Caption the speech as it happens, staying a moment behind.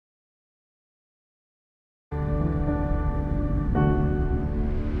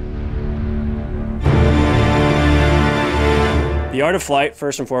The Art of Flight,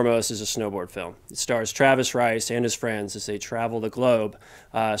 first and foremost, is a snowboard film. It stars Travis Rice and his friends as they travel the globe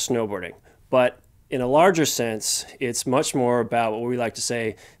snowboarding. But in a larger sense, it's much more about what we like to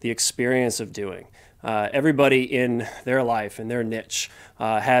say, the experience of doing. Everybody in their life, in their niche,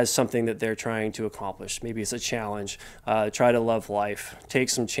 has something that they're trying to accomplish. Maybe it's a challenge, try to love life, take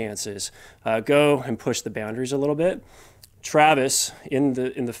some chances, go and push the boundaries a little bit. Travis, in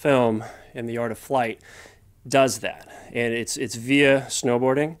the film, in The Art of Flight, does that, and it's via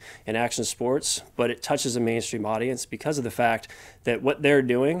snowboarding and action sports, but it touches a mainstream audience because of the fact that what they're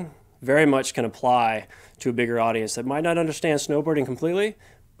doing very much can apply to a bigger audience that might not understand snowboarding completely,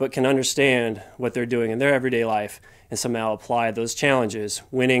 but can understand what they're doing in their everyday life and somehow apply those challenges,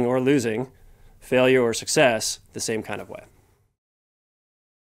 winning or losing, failure or success, the same kind of way.